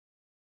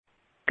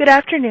Good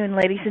afternoon,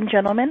 ladies and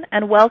gentlemen,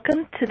 and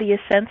welcome to the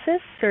Asensus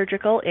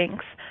Surgical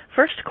Inc.'s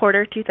First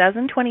Quarter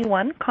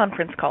 2021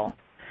 conference call.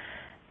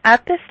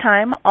 At this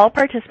time, all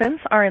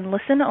participants are in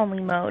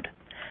listen-only mode.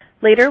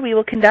 Later, we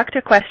will conduct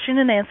a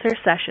question-and-answer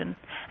session,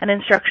 and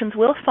instructions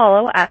will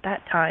follow at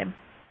that time.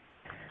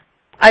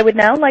 I would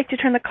now like to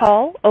turn the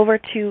call over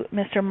to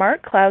Mr.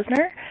 Mark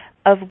Klausner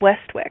of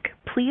Westwicke.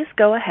 Please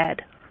go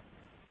ahead.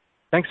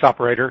 Thanks,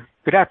 operator.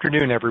 Good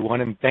afternoon,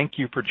 everyone, and thank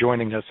you for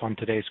joining us on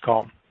today's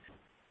call.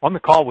 On the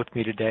call with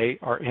me today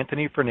are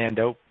Anthony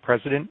Fernando,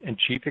 President and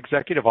Chief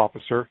Executive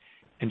Officer,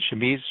 and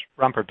Shamez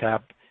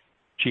Rampertab,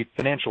 Chief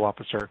Financial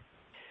Officer.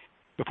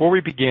 Before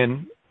we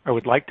begin, I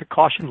would like to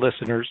caution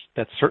listeners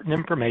that certain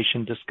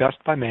information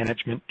discussed by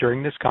management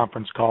during this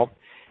conference call,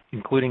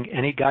 including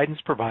any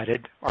guidance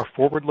provided, are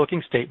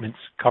forward-looking statements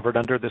covered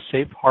under the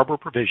Safe Harbor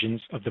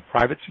provisions of the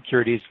Private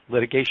Securities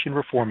Litigation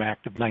Reform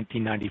Act of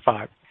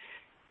 1995.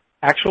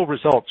 Actual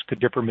results could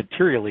differ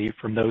materially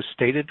from those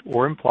stated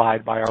or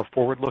implied by our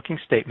forward-looking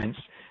statements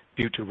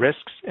due to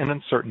risks and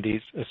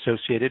uncertainties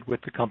associated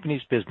with the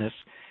company's business,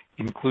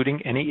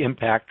 including any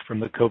impact from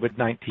the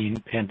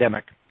COVID-19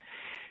 pandemic.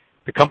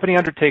 The company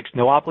undertakes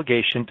no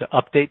obligation to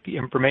update the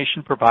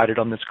information provided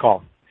on this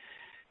call.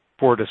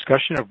 For a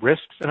discussion of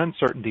risks and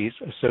uncertainties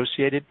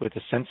associated with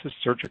Asensus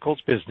Surgical's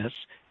business,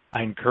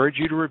 I encourage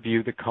you to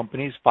review the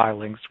company's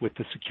filings with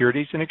the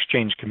Securities and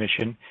Exchange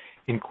Commission,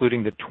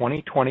 including the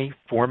 2020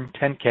 Form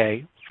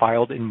 10-K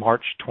filed in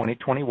March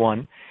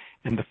 2021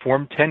 and the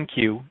Form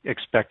 10-Q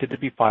expected to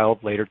be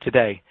filed later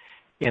today,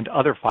 and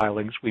other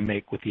filings we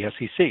make with the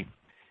SEC.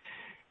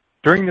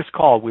 During this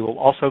call, we will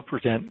also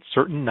present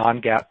certain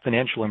non-GAAP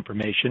financial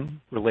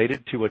information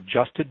related to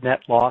adjusted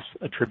net loss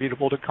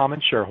attributable to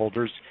common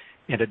shareholders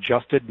and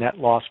adjusted net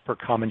loss per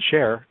common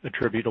share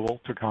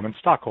attributable to common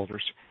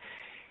stockholders.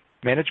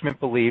 Management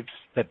believes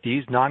that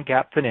these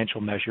non-GAAP financial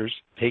measures,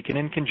 taken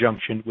in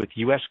conjunction with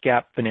U.S.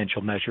 GAAP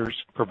financial measures,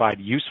 provide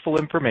useful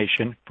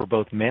information for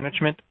both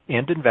management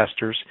and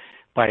investors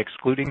by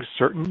excluding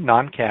certain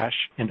non-cash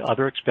and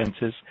other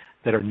expenses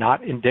that are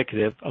not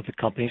indicative of the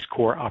company's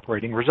core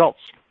operating results.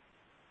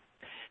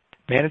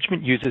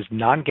 Management uses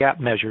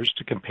non-GAAP measures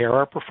to compare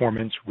our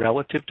performance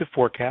relative to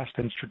forecast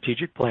and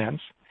strategic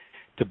plans,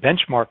 to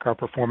benchmark our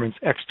performance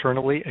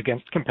externally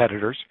against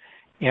competitors,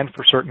 and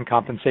for certain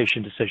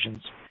compensation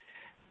decisions.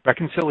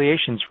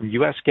 Reconciliations from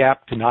U.S.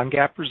 GAAP to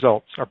non-GAAP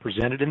results are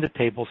presented in the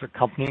tables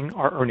accompanying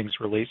our earnings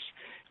release,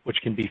 which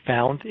can be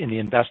found in the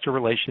Investor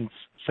Relations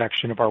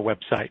section of our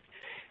website.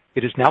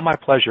 It is now my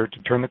pleasure to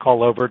turn the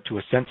call over to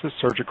Asensus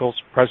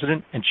Surgical's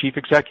President and Chief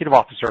Executive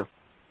Officer,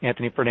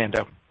 Anthony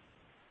Fernando.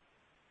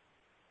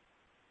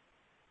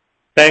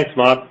 Thanks,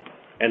 Mark,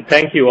 and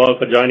thank you all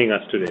for joining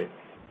us today.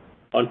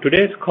 On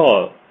today's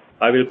call,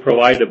 I will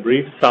provide a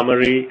brief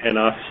summary and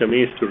ask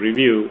Shamez to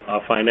review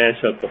our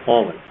financial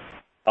performance,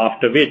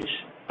 after which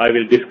I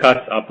will discuss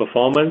our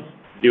performance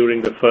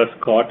during the first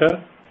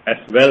quarter as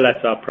well as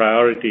our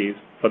priorities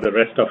for the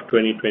rest of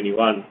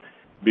 2021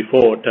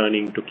 before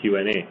turning to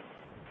Q&A.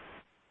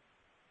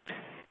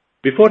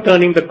 Before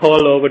turning the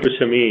call over to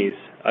Shamez,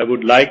 I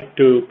would like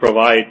to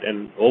provide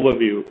an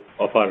overview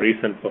of our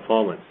recent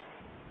performance.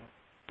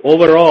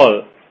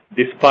 Overall,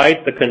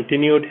 despite the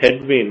continued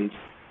headwinds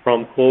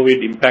from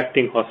COVID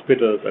impacting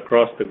hospitals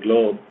across the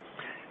globe,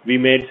 we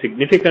made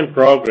significant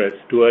progress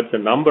towards a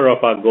number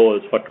of our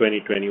goals for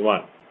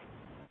 2021.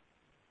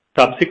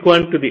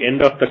 Subsequent to the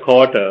end of the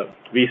quarter,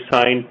 we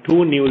signed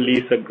 2 new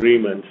lease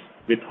agreements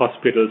with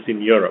hospitals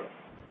in Europe,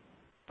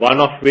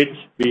 one of which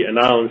we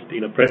announced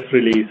in a press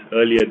release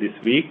earlier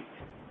this week,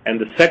 and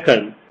the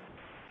second,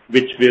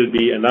 which will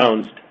be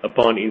announced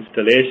upon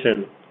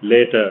installation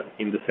later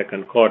in the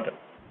second quarter.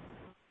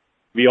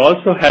 We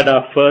also had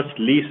our first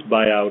lease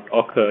buyout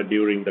occur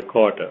during the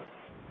quarter,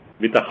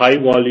 with a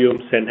high-volume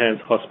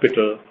Senhance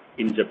hospital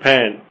in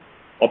Japan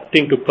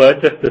opting to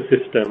purchase the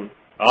system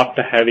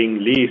after having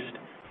leased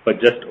for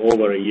just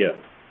over a year.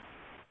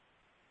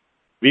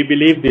 We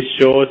believe this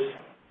shows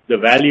the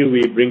value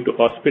we bring to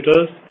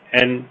hospitals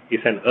and is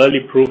an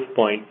early proof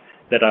point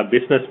that our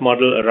business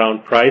model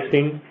around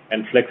pricing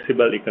and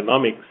flexible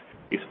economics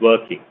is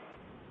working.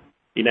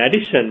 In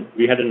addition,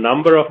 we had a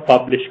number of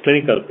published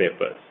clinical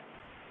papers.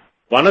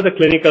 One of the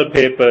clinical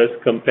papers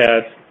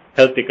compares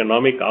health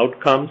economic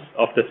outcomes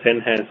of the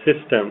Senhance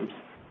systems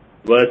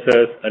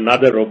versus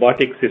another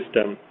robotic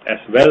system as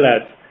well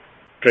as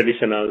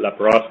traditional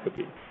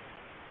laparoscopy,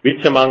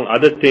 which among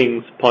other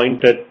things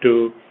pointed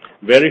to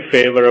very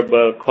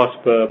favorable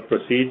cost per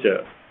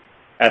procedure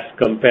as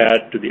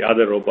compared to the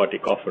other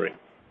robotic offering.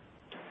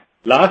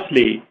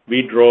 Lastly,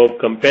 we drove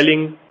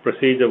compelling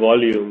procedure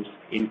volumes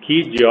in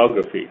key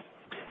geographies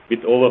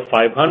with over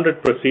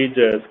 500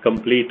 procedures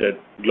completed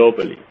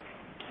globally.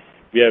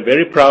 We are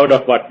very proud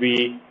of what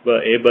we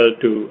were able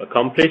to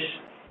accomplish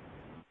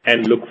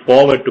and look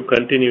forward to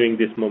continuing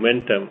this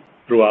momentum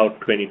throughout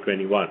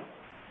 2021.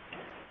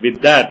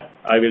 With that,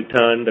 I will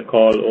turn the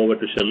call over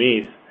to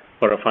Shamez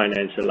for a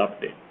financial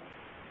update.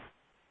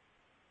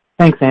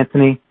 Thanks,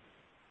 Anthony.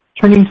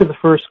 Turning to the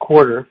first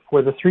quarter,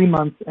 for the 3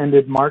 months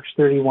ended March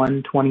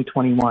 31,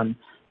 2021,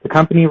 The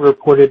company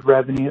reported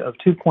revenue of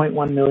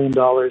 $2.1 million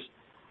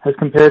as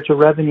compared to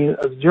revenue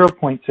of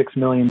 $0.6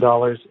 million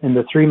in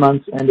the 3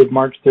 months ended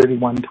March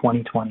 31,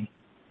 2020.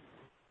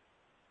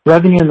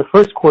 Revenue in the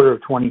first quarter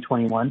of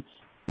 2021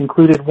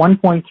 included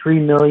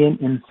 $1.3 million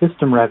in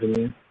system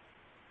revenue,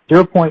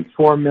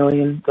 $0.4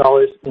 million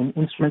in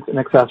instruments and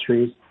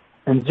accessories,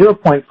 and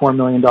 $0.4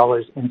 million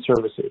in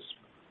services.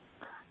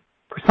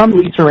 For some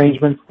lease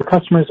arrangements, the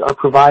customers are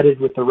provided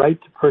with the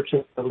right to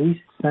purchase the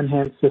leased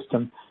Senhance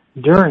system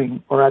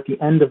during or at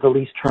the end of the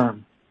lease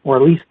term, or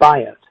a lease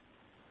buyout.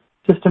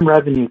 System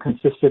revenue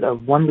consisted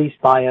of one lease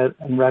buyout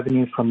and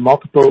revenue from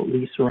multiple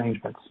lease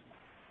arrangements.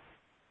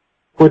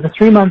 For the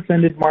 3 months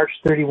ended March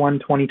 31,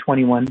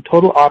 2021,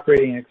 total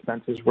operating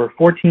expenses were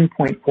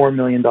 $14.4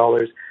 million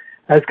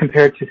as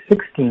compared to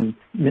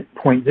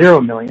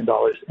 $16.0 million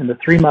in the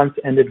 3 months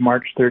ended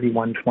March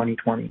 31,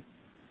 2020.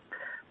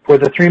 For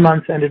the 3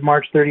 months ended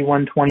March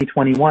 31,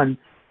 2021,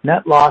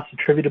 net loss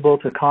attributable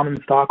to common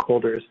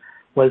stockholders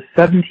was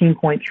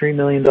 $17.3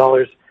 million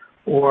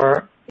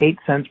or 8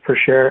 cents per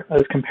share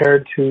as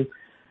compared to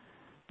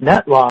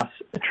net loss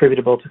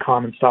attributable to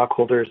common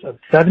stockholders of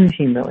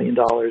 $17 million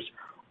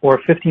or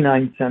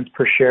 59 cents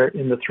per share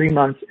in the 3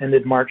 months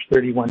ended March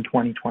 31,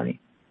 2020.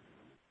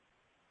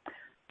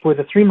 For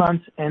the 3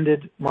 months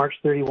ended March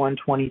 31,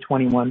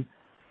 2021,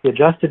 the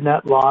adjusted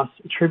net loss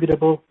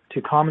attributable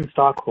to common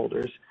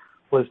stockholders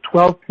was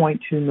 $12.2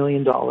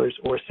 million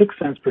or 6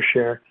 cents per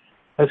share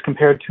as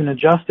compared to an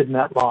adjusted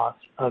net loss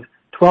of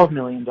 $12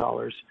 million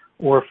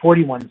or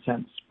 41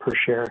 cents per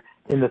share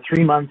in the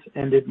 3 months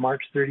ended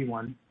March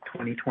 31,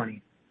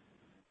 2020.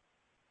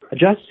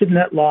 Adjusted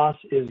net loss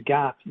is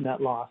GAAP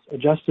net loss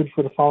adjusted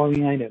for the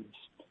following items: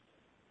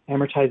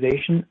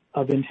 amortization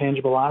of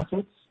intangible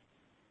assets,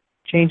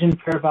 change in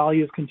fair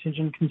value of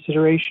contingent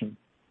consideration,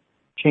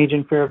 change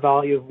in fair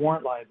value of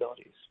warrant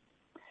liabilities,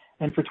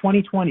 and for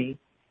 2020,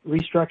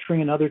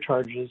 restructuring and other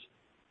charges,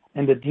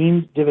 and the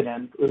deemed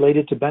dividend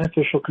related to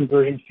beneficial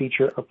conversion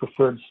feature of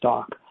preferred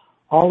stock,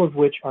 all of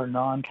which are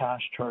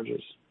non-cash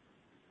charges.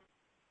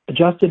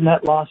 Adjusted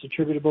net loss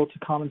attributable to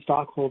common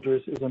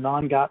stockholders is a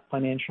non-GAAP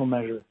financial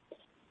measure.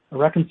 A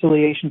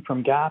reconciliation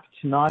from GAAP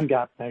to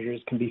non-GAAP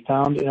measures can be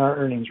found in our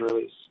earnings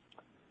release.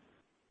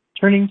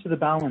 Turning to the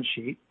balance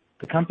sheet,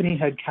 the company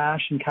had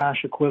cash and cash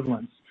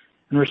equivalents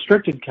and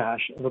restricted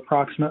cash of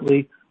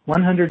approximately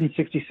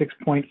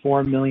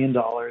 $166.4 million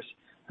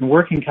and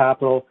working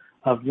capital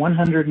of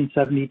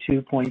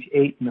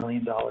 $172.8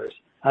 million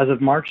as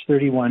of March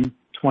 31,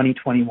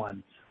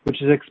 2021,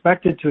 which is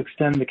expected to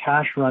extend the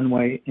cash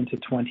runway into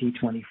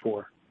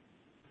 2024.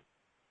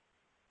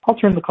 I'll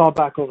turn the call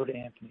back over to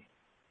Anthony.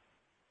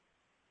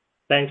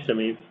 Thanks,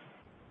 Shamif.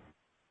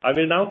 I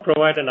will now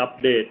provide an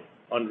update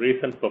on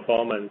recent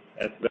performance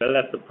as well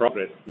as the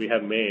progress we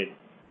have made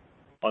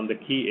on the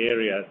key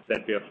areas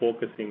that we are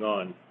focusing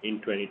on in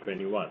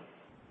 2021.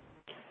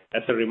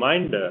 As a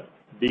reminder,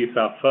 these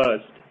are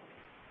first,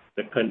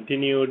 the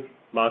continued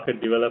market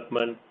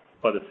development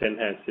for the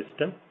Senhance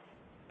system,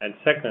 and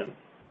second,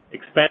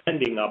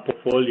 expanding our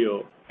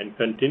portfolio and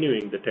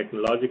continuing the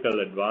technological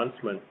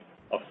advancement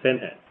of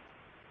Senhance.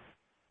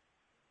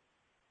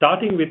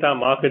 Starting with our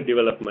market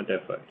development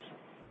efforts,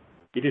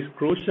 it is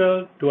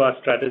crucial to our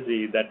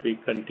strategy that we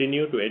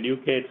continue to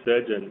educate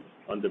surgeons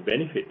on the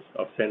benefits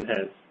of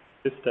Senhance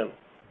system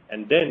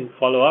and then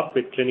follow up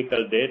with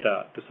clinical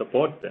data to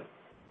support them.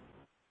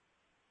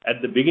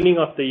 At the beginning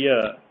of the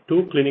year,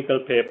 2 clinical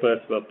papers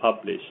were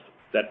published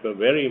that were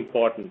very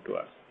important to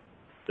us.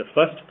 The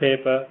first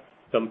paper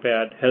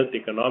compared health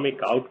economic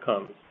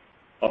outcomes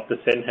of the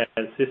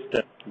Senhance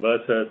system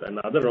versus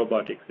another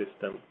robotic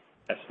system,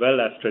 as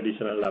well as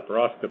traditional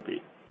laparoscopy,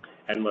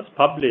 and was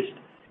published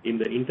in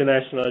the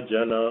International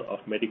Journal of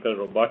Medical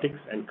Robotics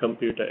and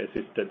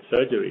Computer-Assisted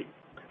Surgery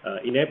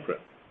in April.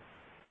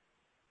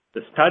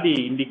 The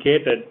study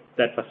indicated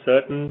that for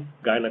certain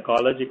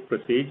gynecologic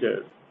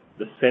procedures,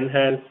 the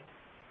Senhance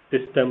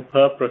system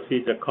per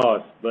procedure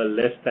costs were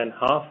less than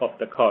half of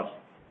the cost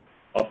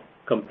of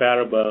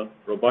comparable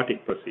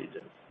robotic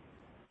procedures,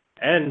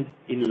 and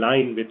in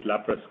line with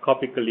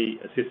laparoscopically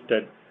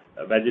assisted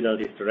vaginal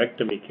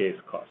hysterectomy case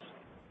costs.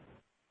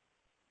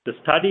 The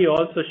study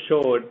also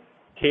showed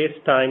case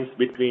times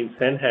between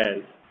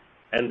Senhance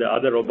and the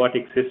other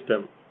robotic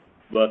system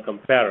were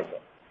comparable.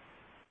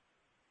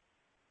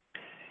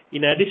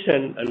 In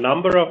addition, a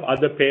number of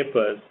other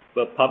papers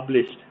were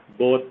published,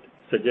 both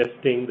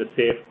suggesting the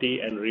safety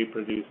and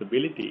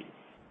reproducibility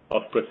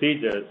of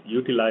procedures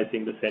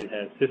utilizing the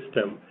Senhance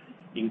system,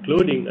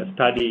 including a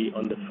study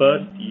on the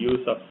first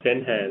use of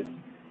Senhance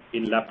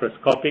in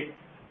laparoscopic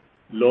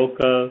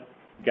local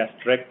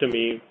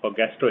gastrectomy for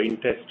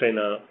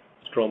gastrointestinal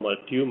stromal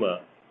tumor,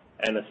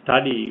 and a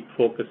study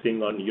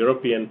focusing on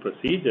European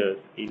procedures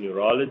in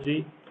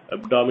urology,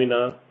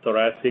 abdominal,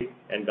 thoracic,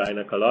 and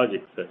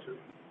gynecologic surgery.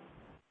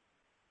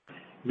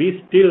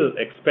 We still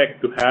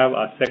expect to have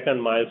our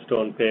second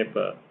milestone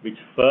paper, which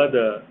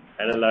further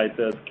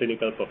analyzes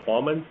clinical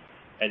performance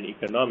and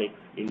economics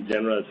in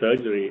general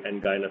surgery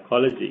and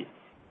gynecology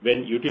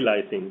when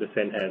utilizing the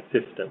Senhance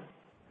system.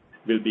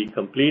 will be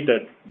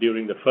completed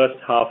during the first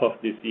half of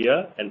this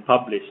year and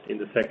published in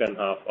the second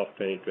half of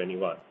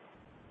 2021.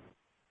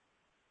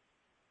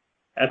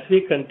 As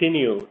we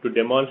continue to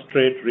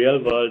demonstrate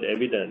real-world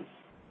evidence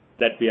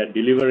that we are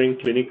delivering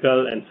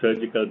clinical and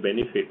surgical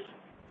benefits,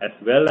 as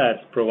well as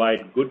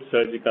provide good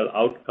surgical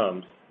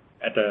outcomes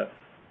at a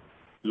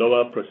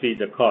lower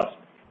procedure cost,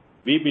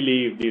 we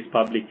believe these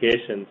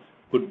publications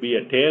could be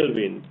a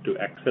tailwind to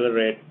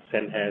accelerate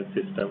Senhance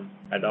system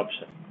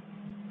adoption.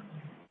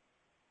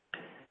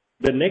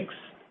 The next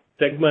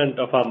segment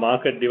of our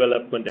market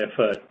development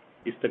effort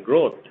is the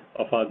growth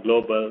of our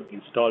global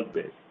installed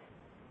base.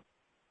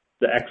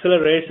 The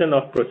acceleration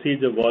of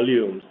procedure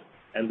volumes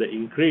and the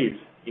increase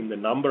in the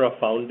number of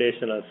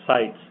foundational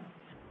sites,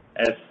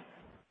 as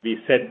we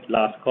said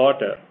last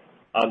quarter,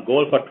 our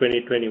goal for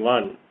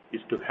 2021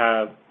 is to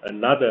have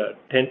another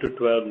 10 to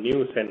 12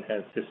 new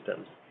Senhance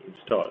systems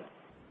installed.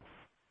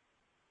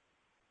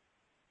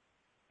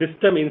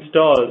 System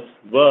installs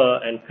were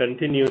and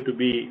continue to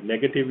be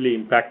negatively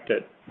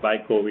impacted by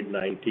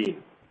COVID-19.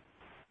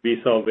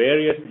 We saw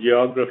various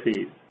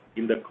geographies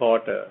in the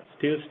quarter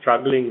still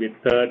struggling with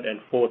third and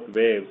fourth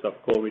waves of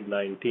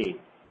COVID-19.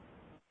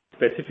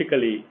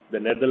 Specifically, the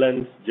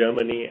Netherlands,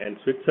 Germany, and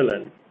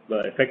Switzerland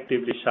were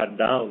effectively shut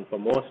down for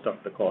most of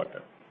the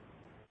quarter.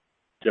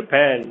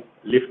 Japan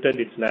lifted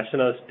its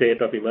national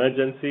state of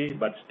emergency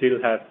but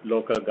still has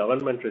local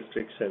government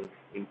restrictions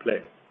in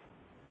place.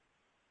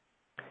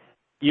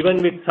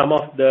 Even with some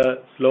of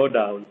the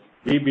slowdowns,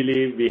 we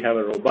believe we have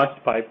a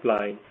robust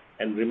pipeline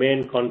and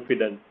remain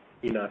confident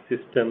in our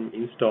system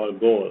install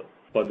goal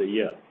for the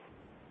year.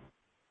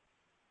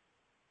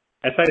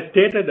 As I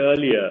stated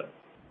earlier,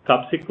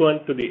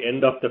 subsequent to the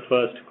end of the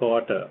first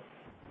quarter,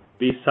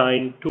 we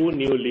signed 2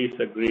 new lease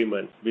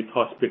agreements with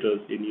hospitals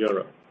in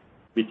Europe,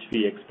 which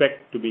we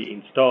expect to be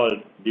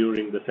installed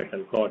during the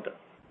second quarter.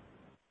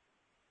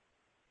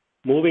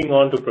 Moving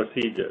on to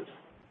procedures.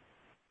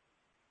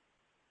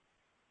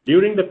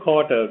 During the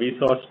quarter, we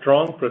saw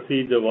strong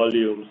procedure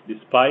volumes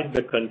despite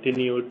the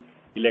continued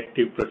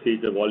elective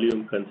procedure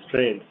volume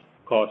constraints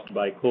caused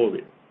by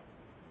COVID,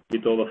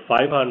 with over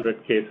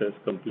 500 cases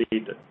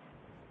completed.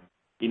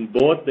 In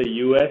both the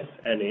US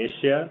and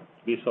Asia,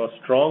 we saw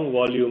strong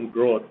volume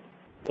growth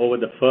over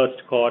the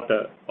first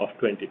quarter of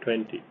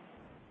 2020,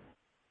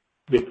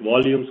 with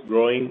volumes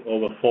growing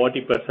over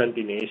 40%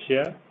 in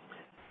Asia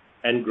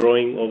and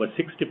growing over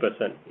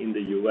 60% in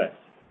the US.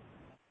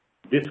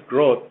 This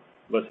growth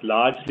was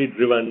largely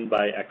driven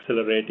by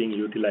accelerating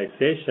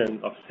utilization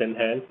of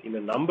Senhance in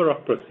a number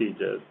of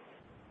procedures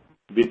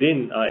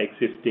within our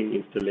existing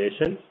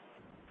installations,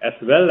 as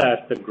well as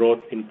the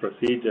growth in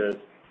procedures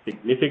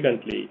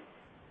significantly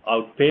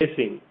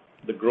outpacing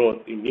the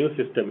growth in new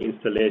system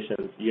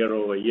installations year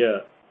over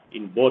year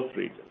in both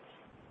regions.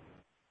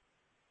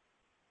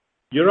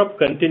 Europe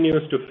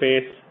continues to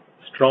face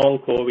strong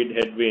COVID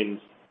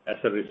headwinds as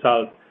a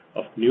result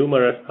of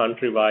numerous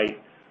countrywide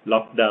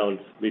lockdowns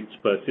which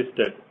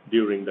persisted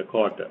during the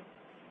quarter.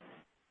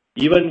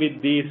 Even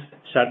with these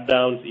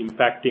shutdowns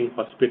impacting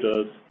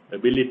hospitals'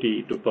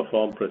 ability to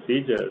perform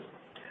procedures,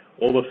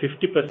 over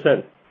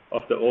 50%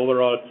 of the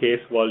overall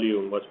case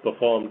volume was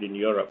performed in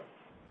Europe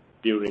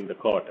during the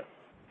quarter.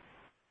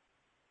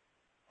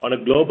 On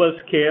a global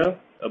scale,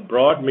 a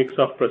broad mix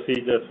of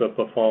procedures were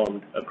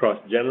performed across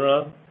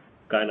general,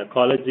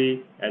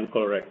 gynecology, and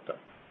colorectal.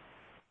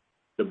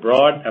 The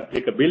broad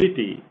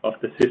applicability of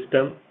the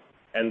system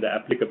and the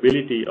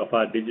applicability of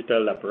our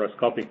digital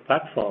laparoscopic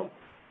platform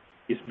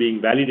is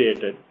being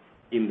validated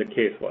in the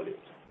case volumes.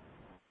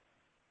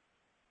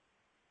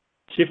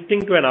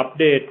 Shifting to an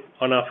update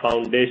on our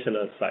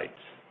foundational sites.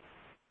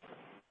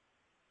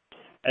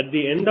 At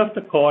the end of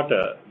the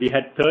quarter, we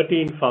had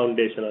 13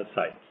 foundational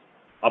sites,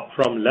 up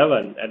from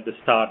 11 at the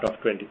start of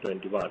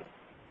 2021.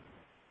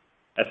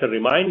 As a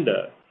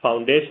reminder,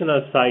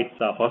 foundational sites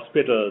are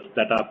hospitals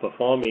that are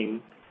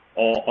performing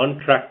or on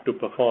track to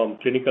perform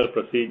clinical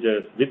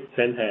procedures with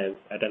Senhance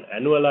at an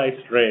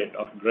annualized rate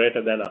of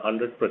greater than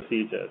 100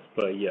 procedures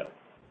per year.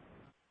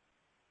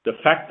 The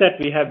fact that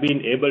we have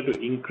been able to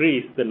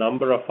increase the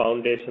number of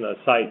foundational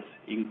sites,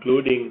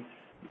 including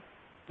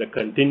the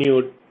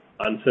continued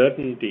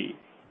uncertainty,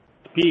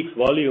 speaks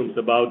volumes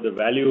about the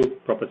value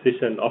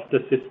proposition of the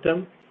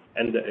system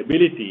and the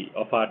ability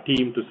of our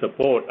team to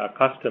support our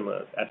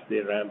customers as they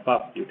ramp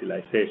up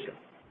utilization.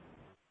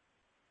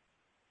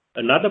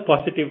 Another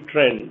positive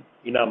trend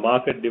in our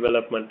market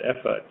development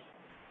efforts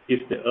is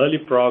the early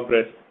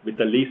progress with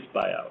the lease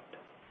buyout.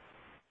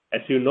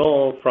 As you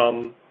know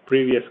from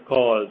previous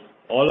calls,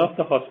 all of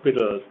the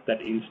hospitals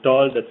that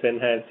installed the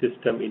Senhance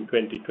system in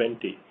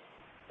 2020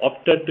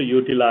 opted to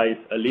utilize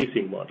a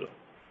leasing model.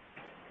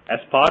 As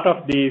part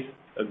of these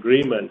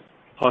agreements,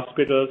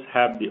 hospitals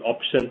have the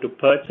option to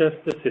purchase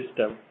the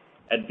system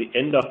at the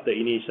end of the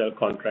initial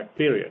contract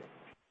period.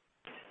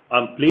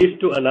 I'm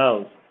pleased to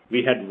announce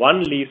we had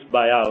one lease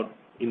buyout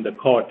in the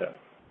quarter,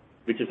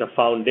 which is a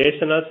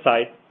foundational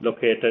site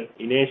located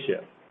in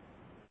Asia.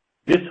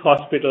 This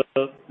hospital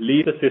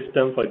leased the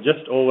system for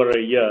just over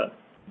a year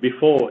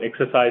before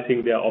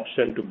exercising their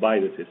option to buy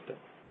the system.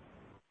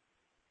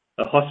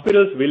 A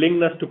hospital's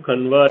willingness to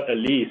convert a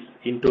lease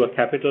into a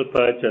capital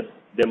purchase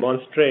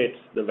demonstrates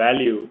the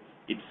value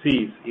it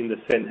sees in the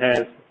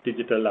Senhance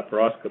digital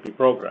laparoscopy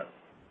program.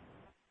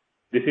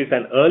 This is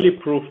an early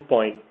proof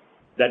point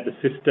that the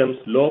system's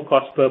low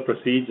cost per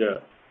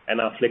procedure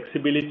and our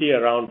flexibility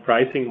around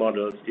pricing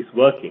models is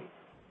working,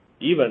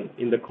 even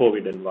in the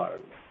COVID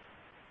environment.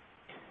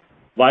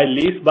 While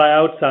lease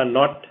buyouts are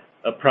not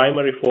a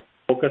primary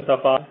focus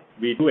of ours,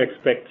 we do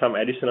expect some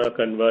additional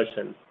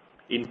conversions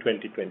in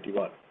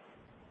 2021.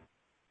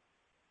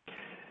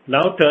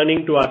 Now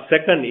turning to our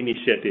second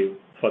initiative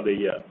for the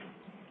year,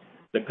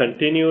 the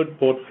continued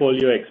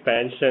portfolio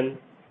expansion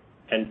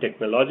and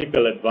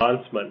technological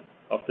advancement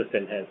of the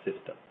Senhance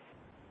system.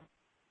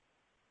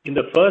 In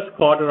the first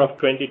quarter of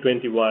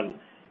 2021,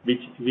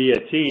 we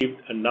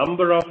achieved a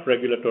number of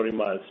regulatory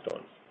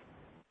milestones.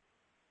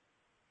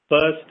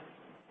 First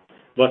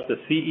was the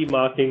CE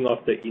marking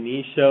of the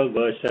initial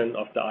version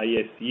of the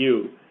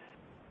ISU,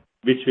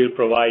 which will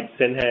provide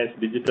Senhance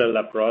digital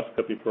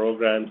laparoscopy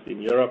programs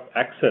in Europe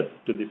access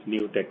to this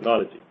new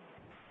technology.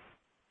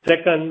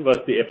 Second was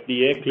the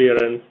FDA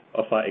clearance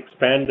of our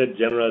expanded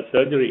general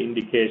surgery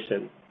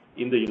indication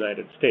in the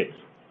United States.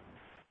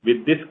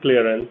 With this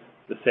clearance,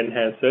 the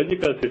Senhance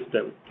surgical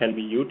system can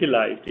be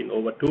utilized in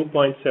over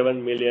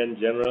 2.7 million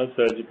general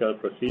surgical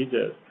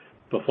procedures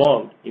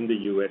performed in the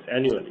U.S.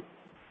 annually.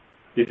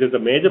 This is a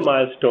major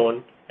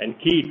milestone and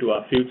key to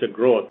our future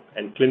growth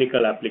and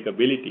clinical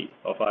applicability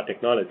of our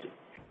technology.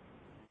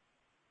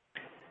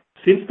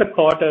 Since the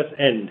quarter's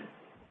end,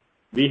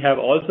 we have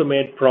also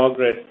made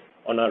progress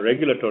on our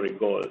regulatory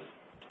goals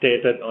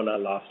stated on our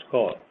last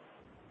call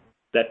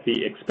that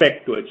we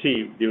expect to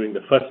achieve during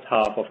the first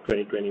half of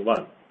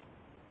 2021.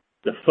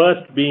 The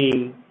first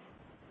being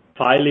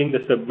filing the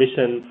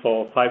submission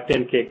for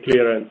 510(k)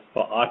 clearance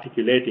for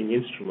articulating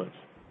instruments,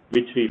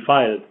 which we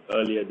filed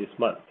earlier this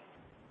month.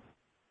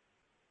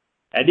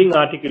 Adding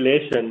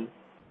articulation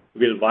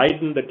will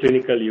widen the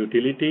clinical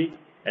utility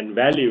and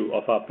value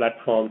of our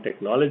platform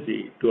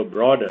technology to a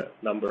broader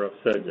number of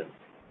surgeons.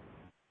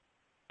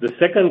 The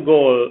second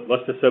goal was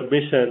the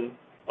submission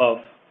of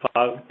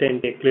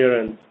 510(k)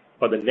 clearance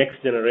for the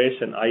next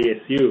generation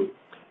ISU,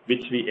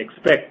 which we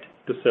expect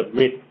to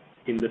submit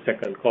in the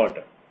second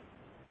quarter.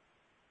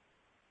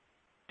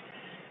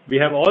 We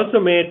have also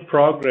made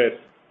progress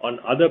on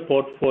other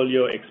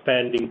portfolio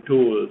expanding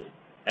tools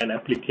and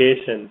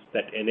applications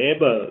that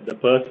enable the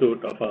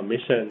pursuit of our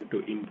mission to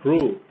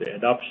improve the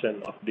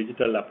adoption of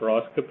digital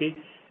laparoscopy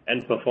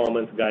and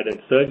performance-guided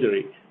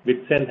surgery with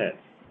Senhance.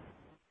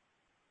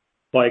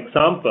 For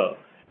example,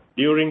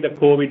 during the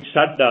COVID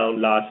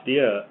shutdown last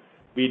year,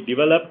 we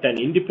developed an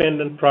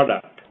independent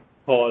product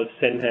called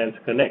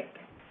Senhance Connect,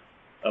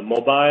 a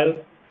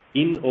mobile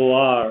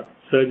in-OR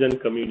surgeon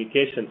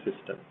communication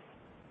system.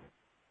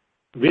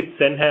 With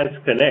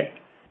Senhance Connect,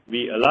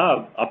 we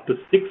allow up to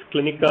 6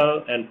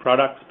 clinical and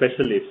product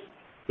specialists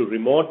to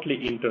remotely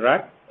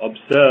interact,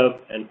 observe,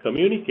 and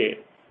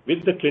communicate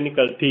with the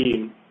clinical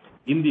team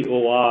in the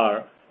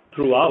OR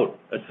throughout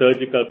a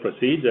surgical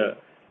procedure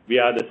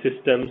via the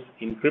system's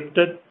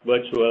encrypted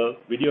virtual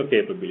video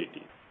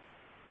capabilities.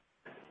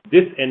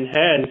 This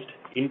enhanced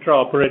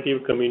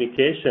intraoperative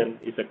communication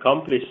is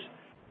accomplished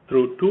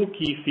through 2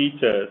 key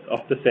features of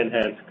the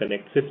Senhance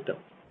Connect system.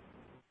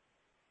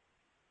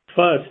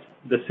 First,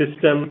 the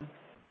system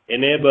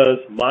enables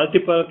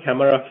multiple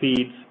camera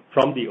feeds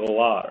from the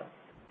OR,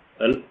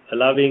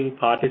 allowing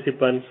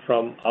participants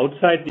from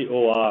outside the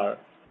OR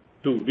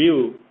to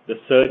view the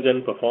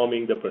surgeon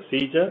performing the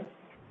procedure,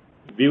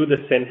 view the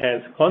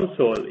Senhance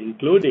console,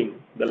 including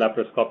the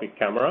laparoscopic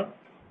camera,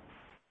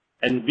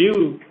 and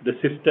view the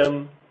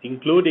system,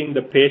 including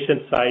the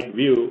patient side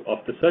view of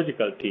the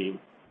surgical team.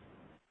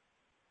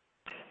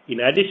 In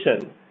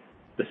addition,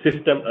 the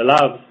system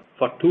allows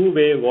for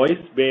 2-way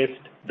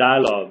voice-based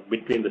dialogue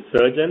between the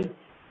surgeon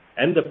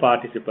and the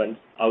participants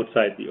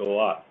outside the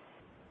OR.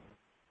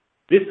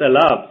 This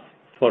allows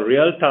for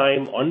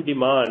real-time,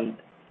 on-demand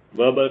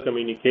verbal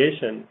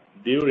communication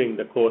during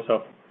the course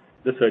of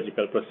the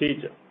surgical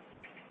procedure.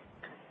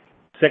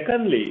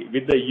 Secondly,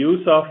 with the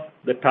use of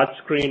the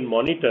touchscreen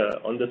monitor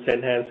on the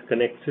Senhance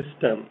Connect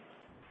system,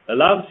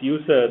 allows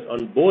users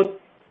on both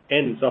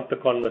ends of the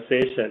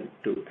conversation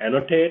to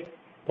annotate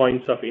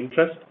points of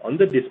interest on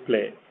the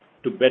display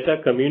to better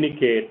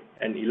communicate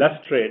and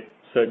illustrate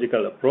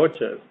surgical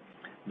approaches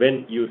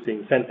when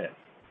using Senhance.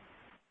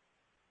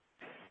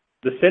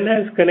 The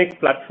Senhance Connect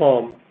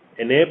platform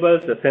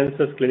enables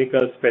Asensus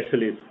clinical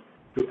specialists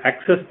to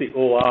access the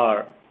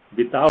OR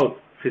without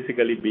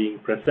physically being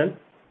present,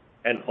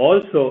 and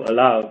also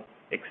allow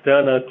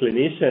external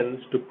clinicians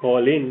to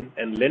call in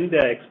and lend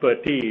their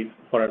expertise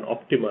for an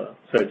optimal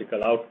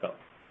surgical outcome.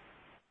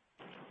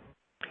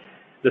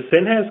 The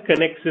Senhance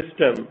Connect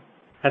system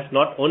has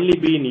not only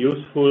been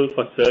useful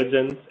for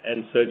surgeons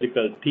and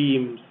surgical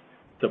teams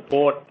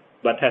support,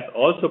 but has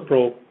also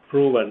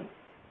proven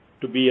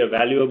to be a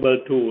valuable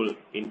tool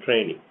in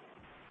training.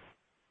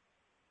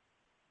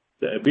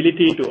 The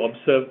ability to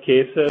observe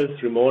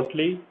cases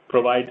remotely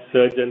provides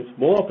surgeons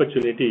more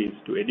opportunities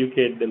to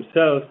educate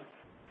themselves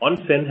on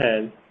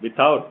Senhance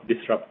without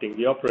disrupting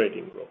the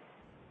operating room.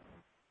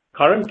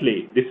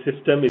 Currently, this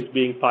system is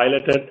being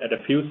piloted at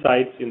a few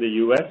sites in the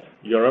US,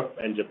 Europe,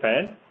 and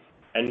Japan,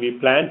 and we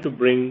plan to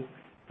bring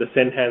the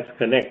Senhance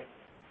Connect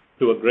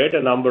to a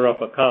greater number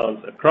of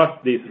accounts across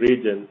these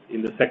regions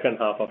in the second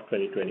half of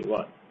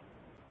 2021.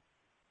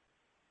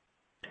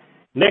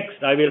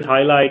 Next, I will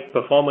highlight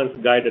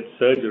performance-guided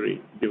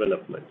surgery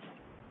developments.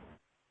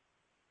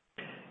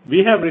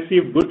 We have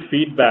received good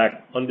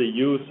feedback on the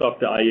use of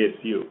the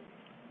ISU,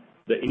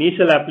 the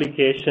initial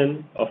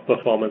application of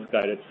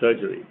performance-guided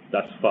surgery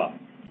thus far.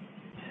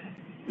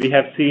 We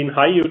have seen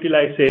high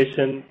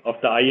utilization of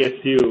the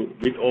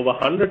ISU with over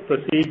 100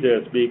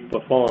 procedures being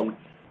performed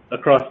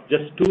across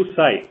just 2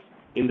 sites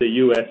in the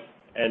US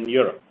and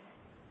Europe.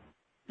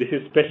 This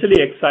is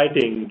especially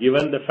exciting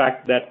given the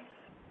fact that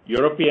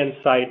European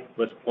site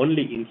was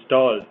only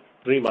installed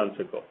 3 months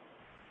ago.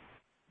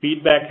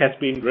 Feedback has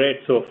been great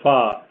so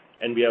far,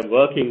 and we are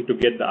working to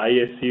get the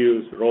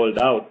ISUs rolled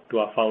out to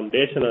our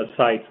foundational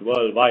sites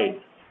worldwide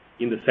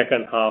in the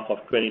second half of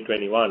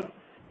 2021,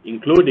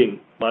 including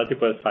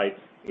multiple sites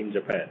in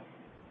Japan.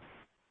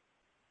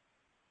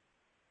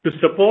 To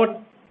support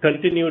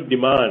continued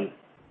demand,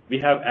 we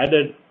have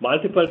added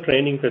multiple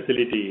training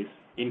facilities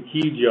in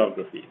key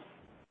geographies.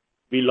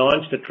 We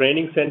launched a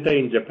training center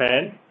in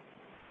Japan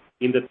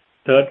in the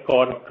third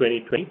quarter of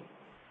 2020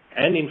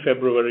 and in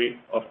February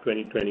of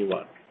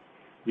 2021.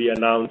 We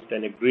announced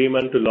an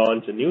agreement to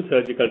launch a new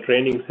surgical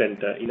training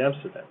center in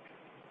Amsterdam.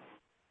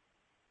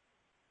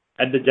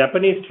 At the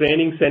Japanese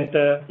training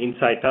center in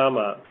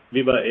Saitama,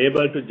 we were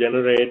able to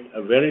generate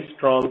a very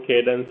strong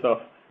cadence of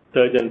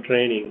surgeon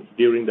training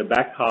during the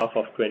back half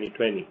of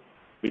 2020,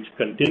 which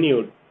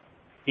continued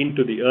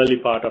into the early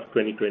part of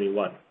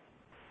 2021.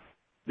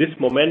 This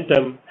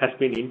momentum has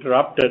been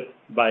interrupted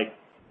by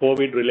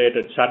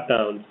COVID-related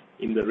shutdowns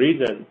in the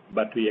region,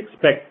 but we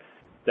expect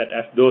that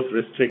as those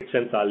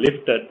restrictions are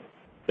lifted,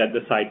 that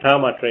the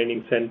Saitama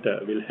Training Center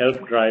will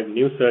help drive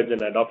new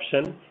surgeon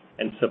adoption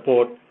and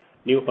support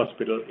new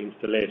hospital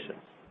installations.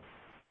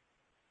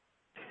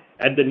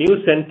 At the new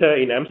center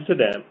in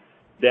Amsterdam,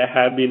 there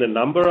have been a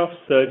number of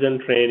surgeon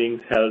trainings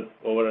held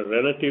over a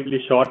relatively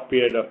short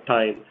period of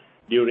time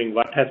during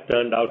what has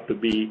turned out to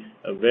be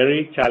a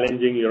very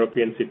challenging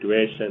European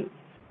situation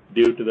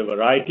due to the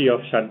variety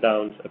of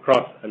shutdowns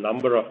across a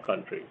number of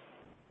countries.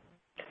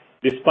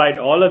 Despite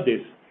all of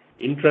this,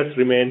 interest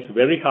remains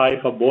very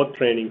high for both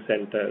training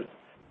centers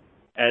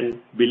and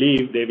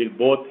believe they will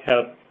both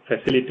help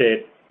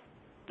facilitate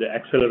the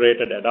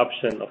accelerated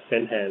adoption of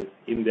Senhance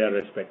in their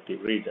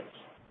respective regions.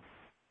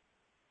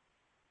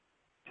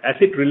 As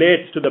it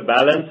relates to the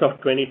balance of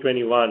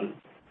 2021,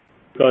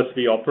 because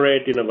we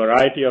operate in a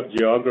variety of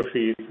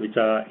geographies which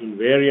are in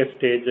various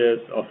stages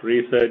of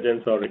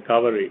resurgence or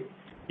recovery,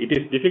 it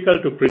is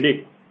difficult to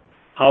predict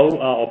how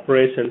our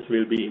operations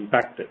will be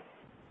impacted.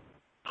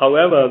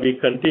 However, we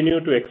continue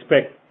to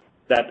expect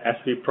that as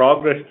we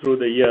progress through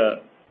the year,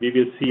 we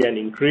will see an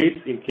increase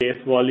in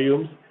case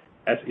volumes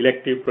as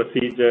elective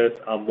procedures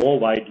are more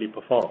widely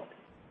performed.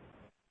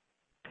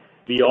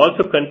 We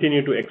also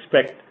continue to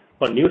expect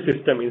for new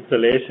system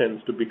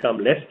installations to become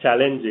less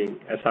challenging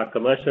as our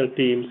commercial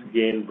teams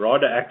gain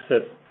broader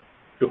access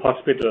to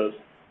hospitals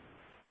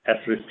as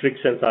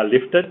restrictions are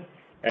lifted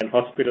and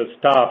hospital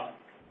staff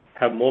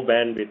have more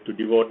bandwidth to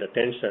devote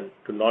attention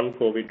to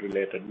non-COVID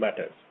related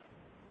matters.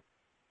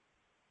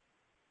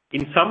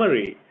 In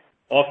summary,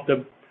 off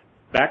the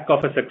back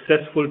of a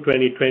successful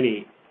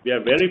 2020, we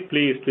are very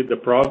pleased with the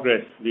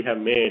progress we have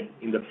made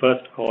in the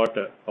first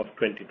quarter of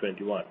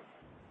 2021.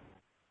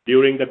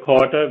 During the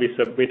quarter, we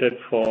submitted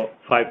for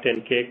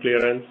 510(k)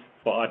 clearance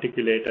for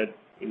articulated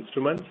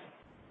instruments,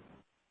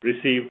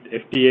 received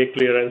FDA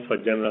clearance for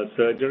general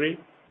surgery,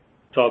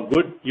 saw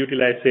good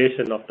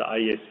utilization of the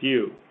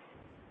ISU,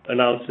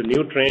 announced a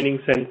new training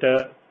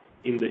center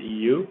in the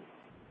EU,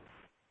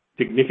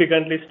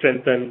 significantly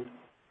strengthened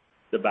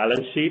the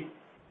balance sheet,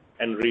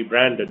 and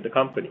rebranded the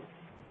company.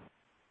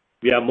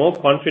 We are more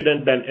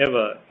confident than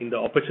ever in the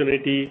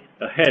opportunity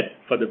ahead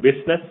for the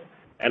business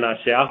and our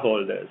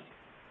shareholders,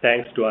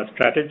 thanks to our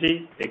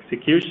strategy,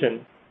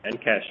 execution, and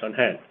cash on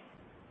hand.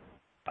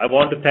 I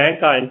want to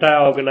thank our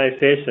entire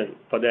organization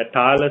for their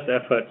tireless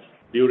efforts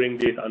during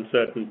these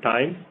uncertain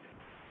times,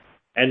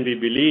 and we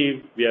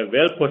believe we are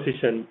well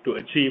positioned to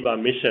achieve our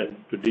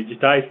mission to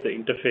digitize the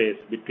interface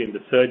between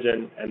the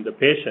surgeon and the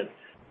patient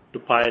to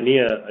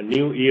pioneer a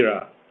new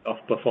era of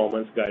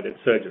performance-guided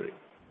surgery.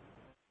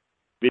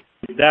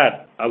 With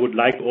that, I would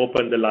like to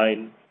open the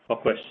line for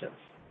questions.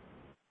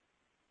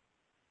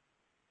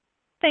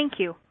 Thank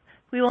you.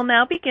 We will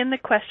now begin the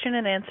question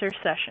and answer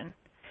session.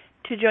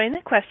 To join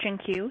the question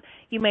queue,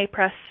 you may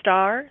press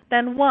star,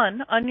 then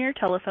 1 on your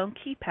telephone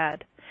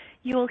keypad.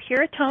 You will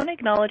hear a tone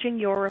acknowledging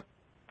your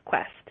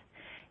request.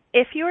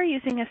 If you are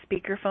using a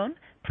speakerphone,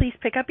 please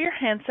pick up your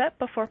handset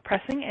before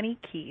pressing any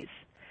keys.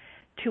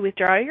 To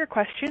withdraw your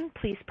question,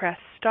 please press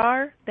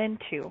star, then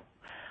 2.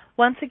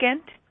 Once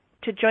again,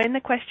 to join the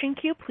question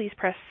queue, please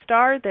press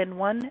star, then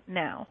 1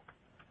 now.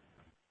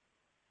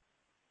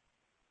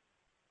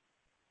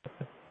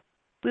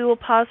 We will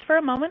pause for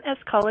a moment as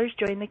callers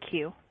join the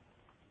queue.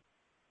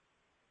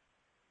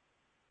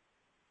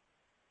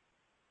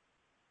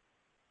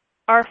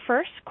 Our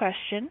first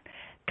question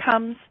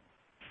comes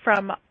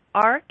from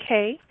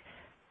RK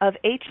of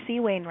H.C.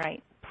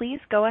 Wainwright. Please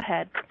go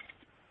ahead.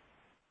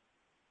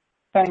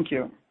 Thank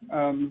you.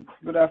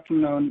 Good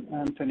afternoon,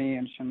 Anthony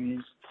and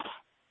Shamiz.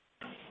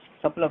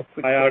 Couple of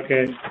quick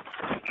questions.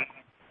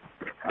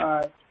 Hi,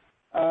 RK.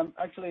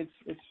 Actually,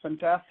 it's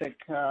fantastic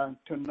to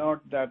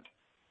note that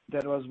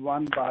there was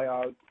one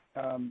buyout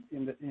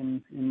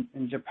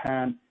in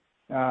Japan,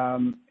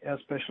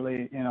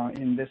 especially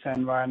in this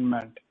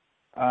environment,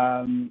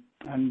 and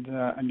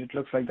it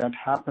looks like that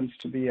happens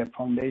to be a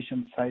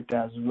foundation site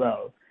as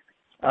well,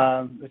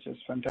 which is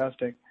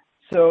fantastic.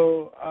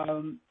 So,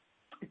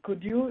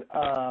 could you,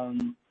 I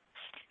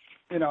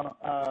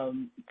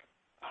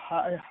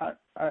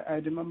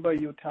remember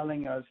you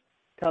telling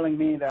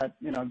me that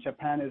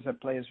Japan is a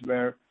place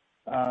where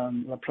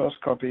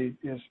laparoscopy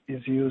is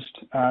used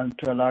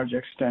to a large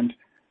extent.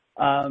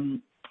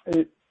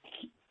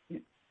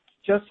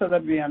 Just so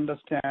that we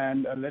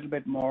understand a little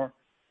bit more,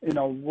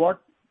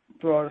 what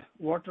were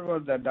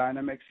the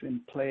dynamics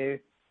in play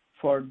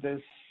for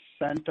this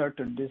center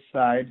to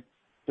decide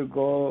to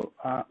go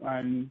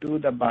and do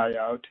the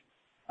buyout,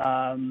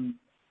 and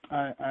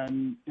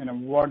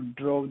what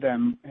drove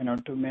them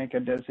to make a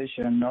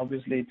decision?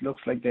 Obviously, it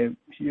looks like they've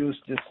used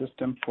this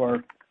system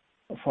for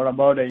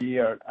about a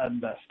year at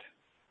best.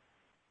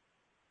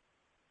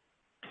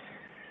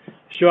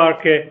 Sure,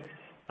 RK.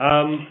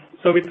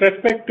 So with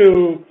respect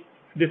to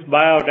this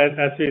buyout,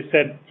 as we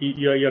said,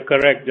 you're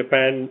correct.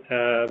 Japan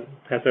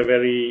has a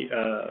very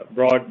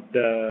broad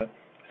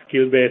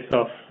skill base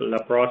of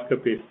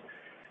laparoscopists.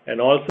 And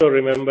also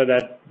remember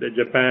that the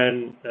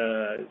Japan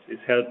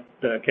health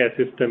care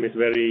system is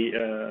very,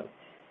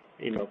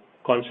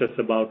 conscious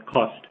about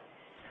cost.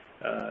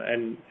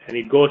 And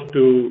it goes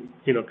to,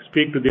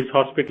 speak to this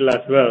hospital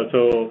as well.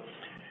 So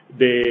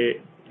they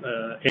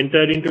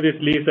entered into this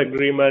lease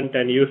agreement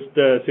and used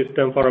the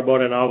system for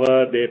about an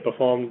hour. They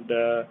performed,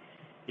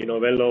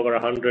 well over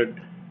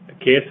 100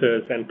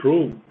 cases and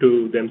proved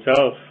to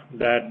themselves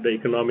that the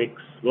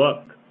economics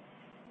work.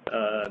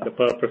 The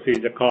per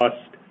procedure cost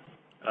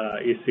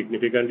is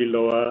significantly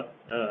lower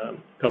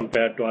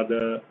compared to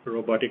other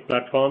robotic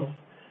platforms,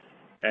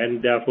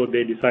 and therefore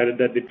they decided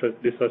that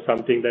this was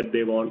something that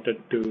they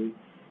wanted to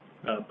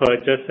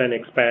purchase and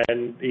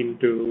expand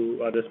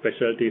into other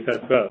specialties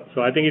as well.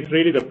 So I think it's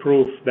really the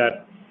proof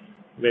that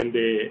when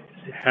they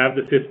have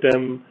the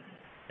system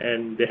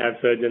and they have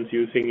surgeons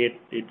using it,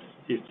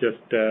 it's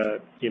just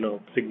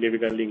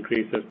significantly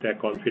increases their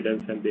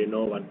confidence and they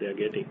know what they're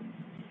getting.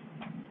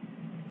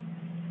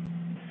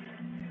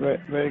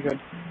 Very good.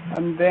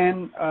 And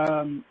then,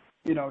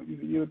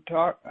 you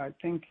talk, I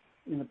think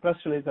in the press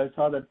release, I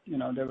saw that,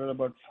 there were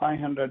about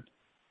 500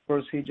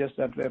 procedures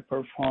that were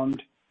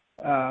performed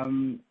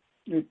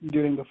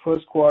during the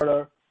first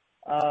quarter.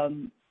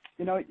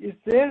 Is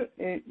there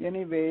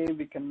any way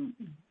we can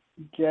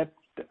get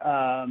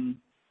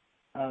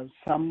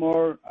some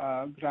more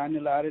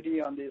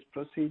granularity on these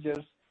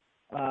procedures?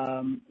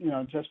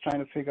 Just trying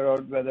to figure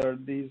out whether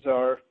these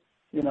are,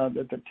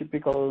 the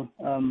typical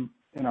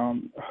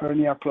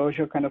hernia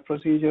closure kind of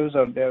procedures,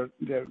 or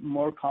they're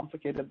more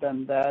complicated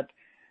than that.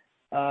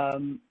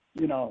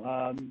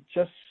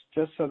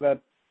 Just so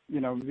that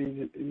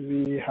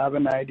we have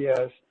an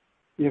idea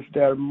if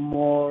they're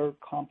more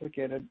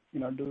complicated.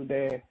 Do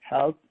they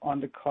help on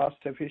the cost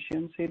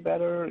efficiency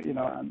better?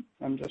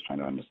 I'm just trying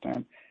to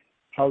understand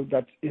how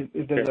that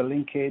if there's a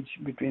linkage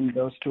between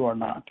those two or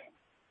not.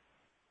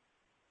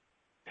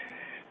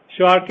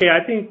 Sure, RK.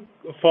 I think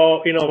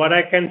for, what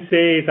I can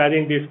say is I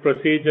think these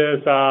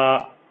procedures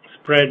are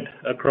spread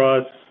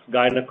across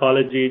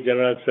gynecology,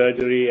 general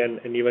surgery,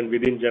 and even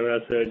within general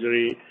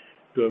surgery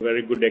to a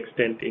very good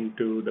extent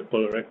into the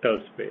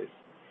colorectal space.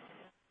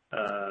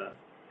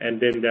 And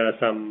then there are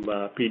some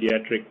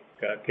pediatric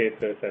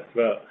cases as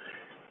well.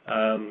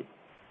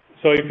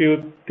 So if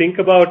you think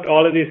about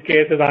all of these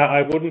cases,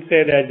 I wouldn't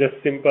say they're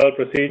just simple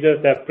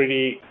procedures. They're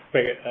pretty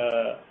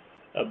a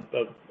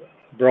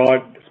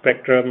broad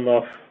spectrum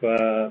of,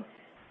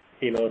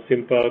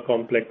 simple,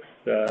 complex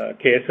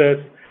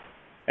cases.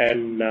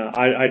 And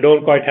I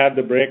don't quite have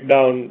the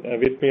breakdown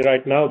with me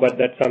right now, but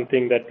that's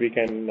something that we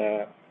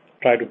can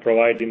try to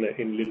provide in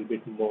a little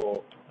bit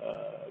more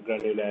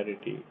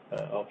granularity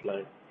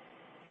offline.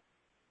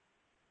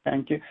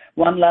 Thank you.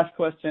 One last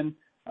question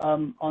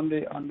on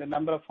the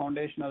number of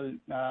foundational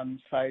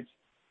sites.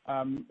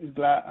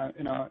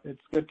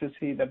 It's good to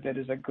see that there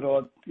is a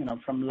growth,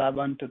 from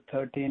 11 to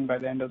 13 by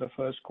the end of the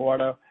first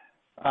quarter.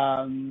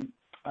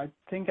 I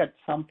think at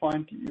some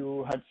point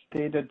you had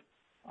stated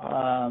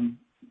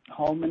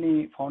how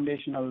many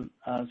foundational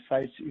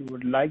sites you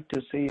would like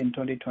to see in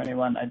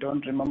 2021. I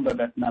don't remember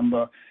that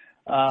number,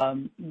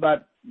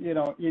 but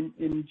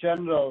in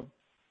general,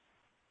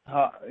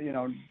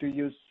 do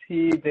you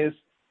see this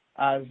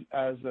as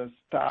a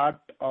start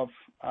of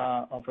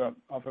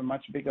a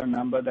much bigger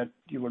number that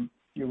you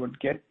would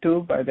get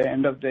to by the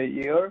end of the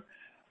year?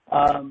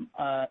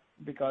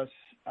 Because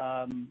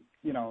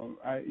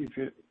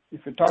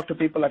if you talk to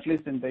people, at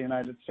least in the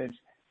United States,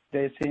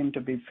 they seem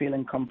to be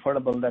feeling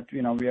comfortable that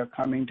we are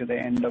coming to the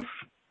end of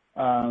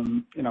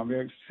we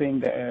are seeing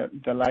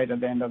the light at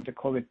the end of the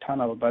COVID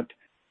tunnel. But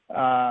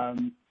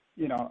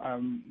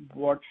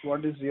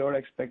what is your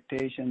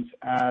expectations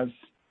as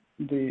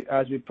we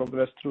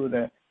progress through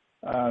the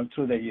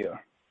year?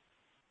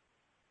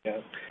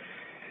 Yeah.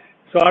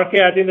 So RK,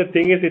 I think the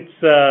thing is,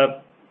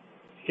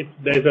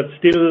 there's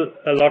still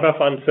a lot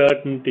of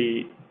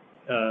uncertainty,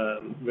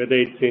 whether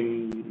it's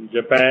in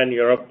Japan,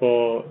 Europe,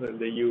 or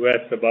the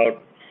US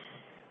about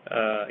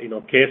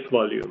case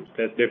volumes.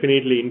 There's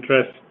definitely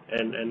interest,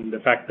 and the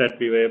fact that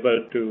we were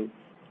able to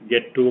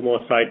get 2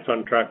 more sites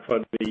on track for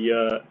the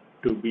year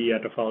to be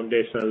at a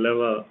foundational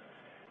level,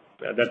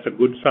 that's a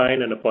good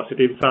sign and a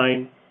positive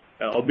sign.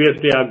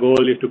 Obviously, our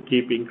goal is to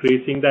keep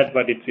increasing that,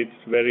 but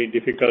it's very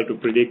difficult to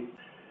predict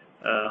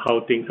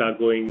how things are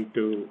going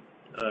to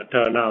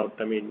turn out.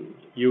 I mean,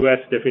 US,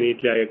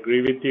 definitely, I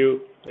agree with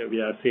you.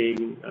 We are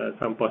seeing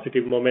some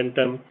positive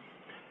momentum.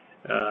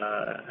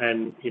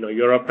 And,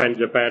 Europe and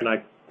Japan,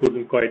 I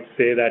couldn't quite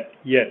say that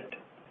yet.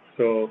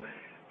 So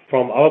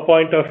from our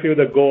point of view,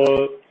 the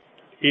goal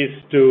is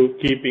to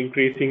keep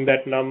increasing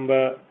that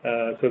number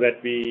so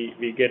that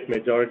we get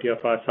majority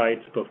of our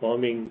sites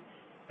performing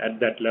at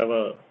that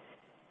level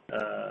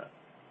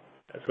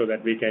so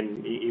that we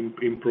can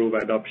improve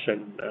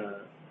adoption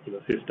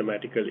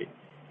systematically.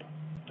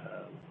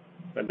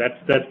 But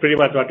that's pretty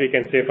much what we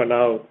can say for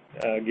now,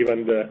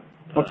 given the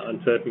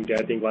uncertainty.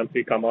 I think once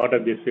we come out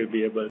of this, we'll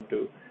be able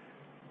to,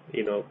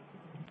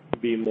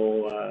 be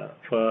more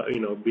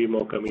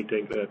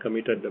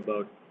committed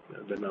about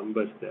the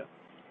numbers there.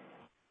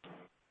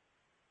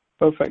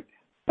 Perfect.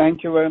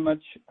 Thank you very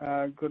much.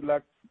 Good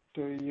luck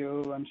to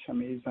you and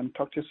Shamiz, and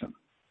talk to you soon.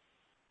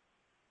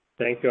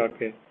 Thank you,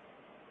 RK.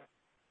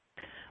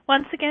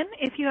 Once again,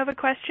 if you have a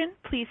question,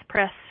 please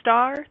press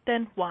star,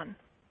 then 1.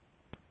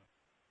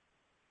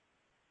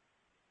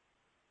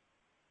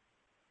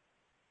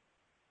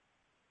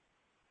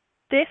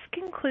 This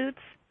concludes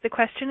the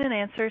question and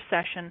answer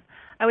session.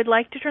 I would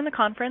like to turn the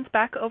conference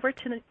back over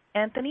to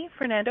Anthony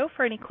Fernando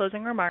for any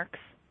closing remarks.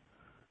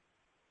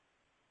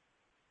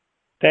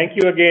 Thank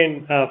you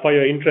again for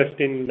your interest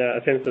in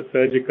Asensus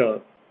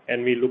Surgical,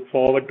 and we look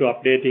forward to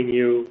updating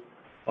you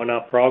on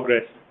our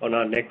progress on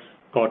our next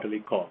quarterly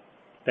call.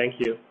 Thank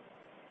you.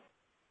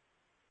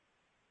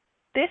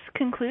 This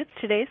concludes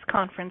today's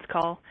conference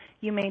call.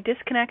 You may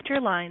disconnect your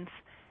lines.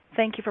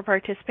 Thank you for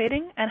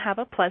participating and have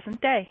a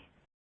pleasant day.